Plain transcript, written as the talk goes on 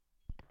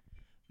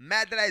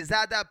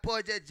Medrezada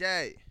por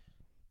DJ.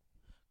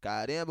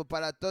 Carimbo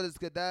para todos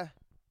que dá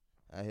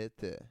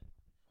RT.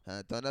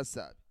 Antônio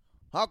sabe.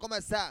 Vamos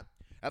começar.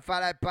 Eu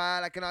falei pra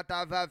ela que não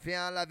tava afim,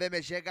 ela veio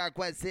me chegar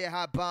com esse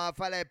rabão. Eu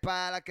falei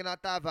pra ela que não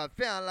tava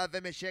afim, ela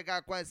veio me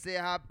chegar com esse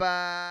rabão.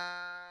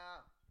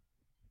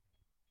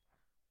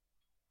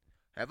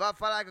 Eu vou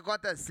falar o que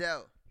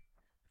aconteceu.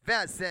 Vem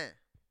assim.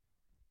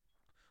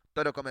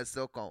 Tudo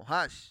começou com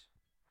rush.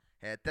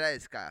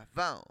 Três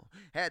carvão.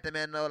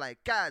 Terminou lá em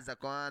casa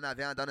com a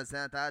nave andando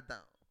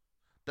sentadão.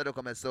 Tudo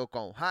começou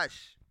com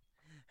rush.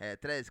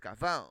 Três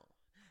carvão.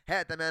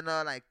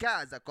 Terminou lá em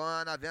casa com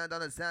a nave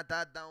andando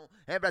sentadão.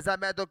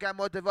 Embrasamento que é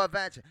muito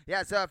envolvente. E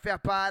é surfar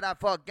para a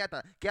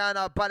fogueta. Que a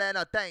não pare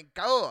não tem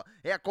caô.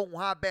 É com um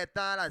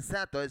rabetão ela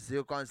senta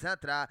se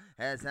concentrar.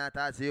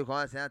 Senta se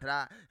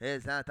concentrar.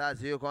 Senta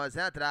se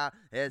concentrar.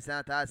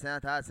 Senta,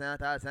 senta,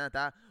 senta,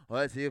 senta.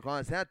 Se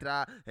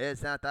concentrar.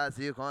 Senta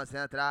se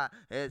concentrar.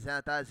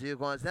 Senta se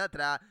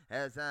concentrar.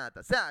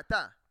 Senta,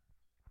 senta.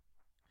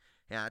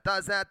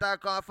 Então senta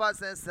com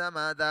força em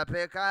cima da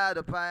pica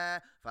do pé,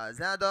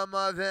 fazendo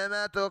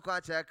movimento com a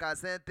tcheca,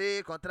 sente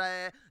e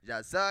contrair.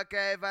 Já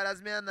soquei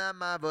várias minas,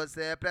 mas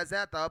você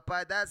apresenta o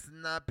pai. Desce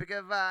na pique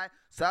vai,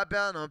 sobe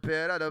no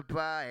piro do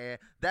pai.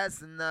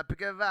 Desce na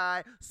pique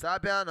vai,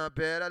 sobe no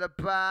piro do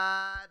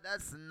pai.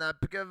 Desce na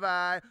pique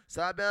vai,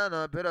 sobe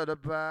no piro do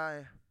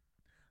pai.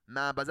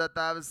 Na base eu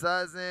tava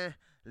sozinho,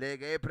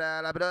 liguei pra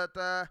ela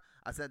brota.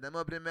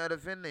 Acendemos o primeiro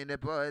fininho,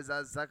 depois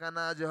a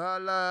sacanagem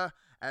rolou.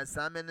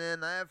 Essa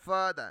menina é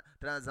foda,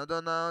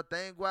 transando não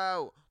tem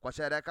igual. Com a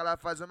xereca ela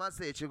faz o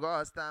macete,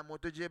 gosta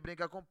muito de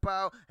brinca com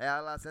pau.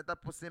 Ela senta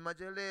por cima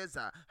de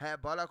lisa,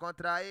 rebola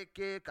contra e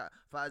quica,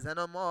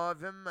 fazendo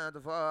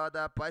movimento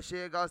foda, pode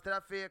chegar os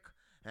trafica.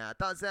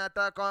 Então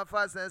senta com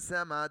força em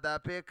cima da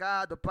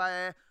pica do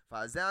pai,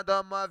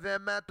 fazendo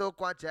movimento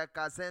com a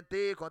tcheca, sente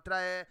e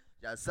contrair.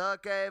 Já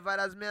soquei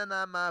várias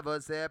minas, mas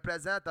você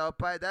apresenta o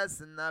pai.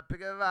 Desce na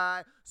pique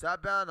vai,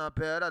 sobe no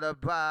piro do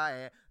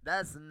pai.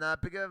 Desce na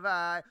pique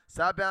vai,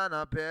 sobe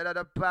no piro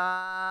do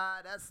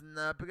pai. Desce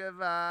na pique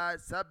vai,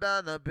 sobe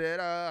no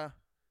piro.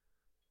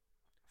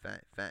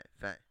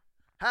 Vem.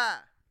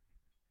 Ha!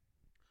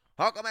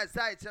 Vamos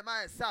começar a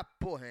chamar essa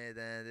porra,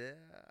 entendeu?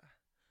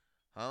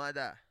 Vamos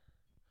mandar.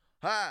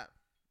 Ha!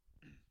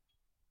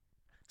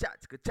 Tchau.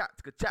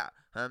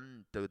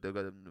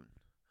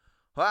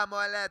 Ó,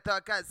 mulher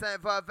toca sem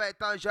envolver,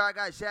 então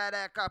joga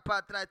xereca pra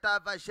trás,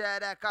 tava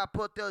xereca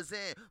pro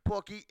teuzinho,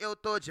 porque eu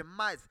tô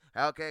demais.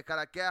 É o que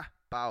ela quer?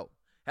 Pau.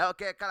 É o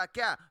que ela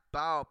quer?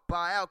 Pau.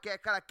 É o que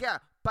ela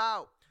quer?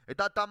 Pau.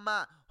 Então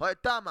toma, oi,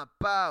 toma,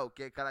 pau. O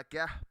que ela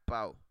quer?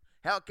 Pau.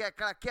 É o que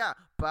ela quer?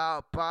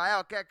 Pau. É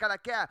o que ela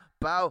quer?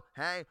 Pau.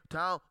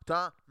 Então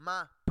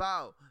toma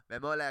pau. Vem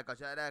mulher com a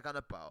xereca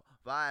no pau.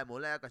 Vai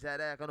mulher com a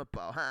xereca no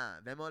pau.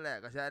 Vem mulher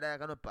com a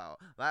xereca no pau.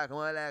 Vai com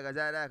mulher com a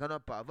xereca no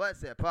pau.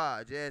 Você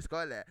pode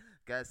escolher,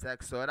 quer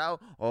sexo oral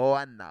ou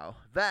anal.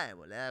 Vem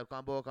mulher com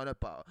a boca no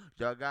pau.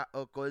 Joga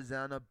o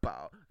cozinho no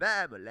pau.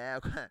 Vem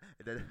mulher com...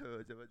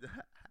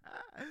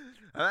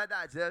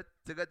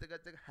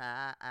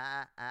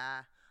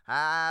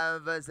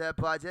 Você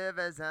pode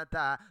vir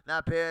sentar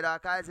na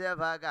piroca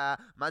devagar,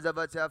 mas eu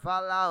vou te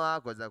falar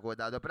uma coisa,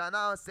 cuidado pra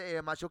não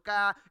se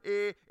machucar.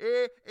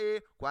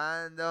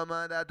 Quando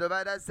manda tu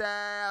vai descer,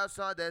 é o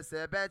som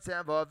desse beat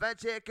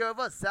envolvente que eu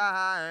vou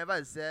sarrar em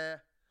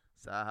você.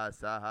 Sarra,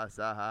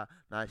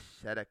 na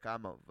xereca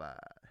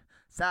malvada.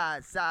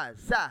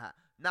 Sarra,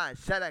 na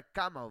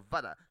xereca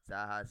malvada.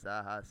 Sarra,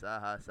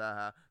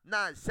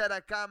 na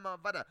xereca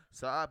malvada.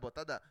 Só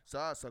botada,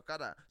 só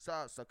socada,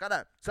 só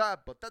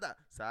botada.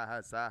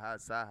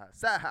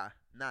 Sarra,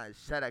 na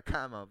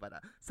xereca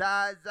malvada.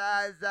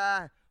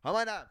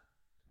 Vamos lá.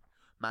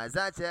 Mas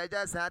antes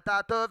de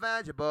sentar, tu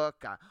vem de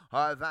boca.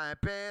 Ó, vai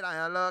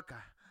piranha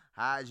louca.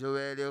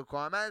 Ajoelho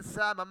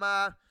começa a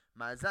mamar.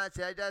 Mas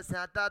antes de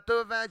sentar,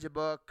 tu vem de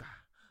boca.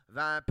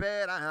 Vai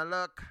piranha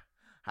louca.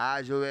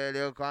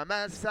 Ajoelho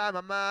começa a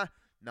mamar.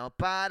 Não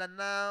para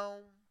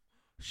não.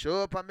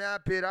 Chupa minha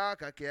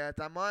piroca que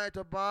tá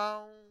muito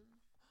bom.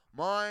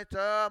 Muito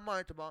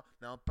bom.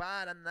 Não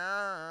para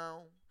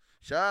não.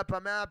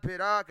 Chupa minha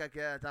piroca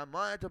que tá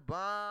muito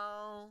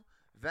bom.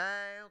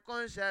 Vem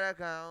com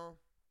xerecão.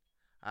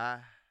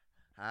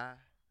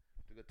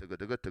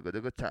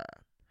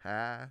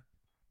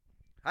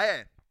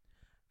 Aí,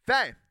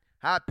 vem!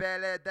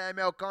 Apelido é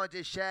meu cão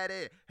de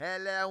xere,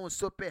 ele é um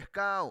super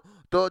cão.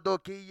 Tudo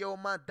que eu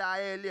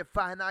mandar ele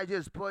faz na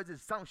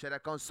disposição.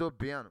 Xerecão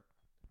subindo,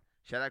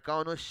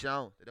 xerecão no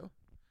chão, entendeu?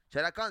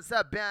 Xerecão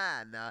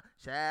subindo,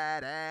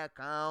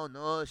 xerecão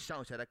no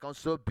chão, xerecão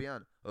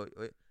subindo.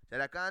 Oi.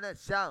 Xerecão no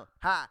chão,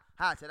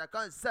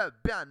 xerecão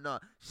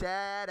subindo,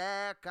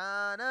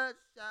 xerecão no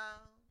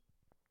chão.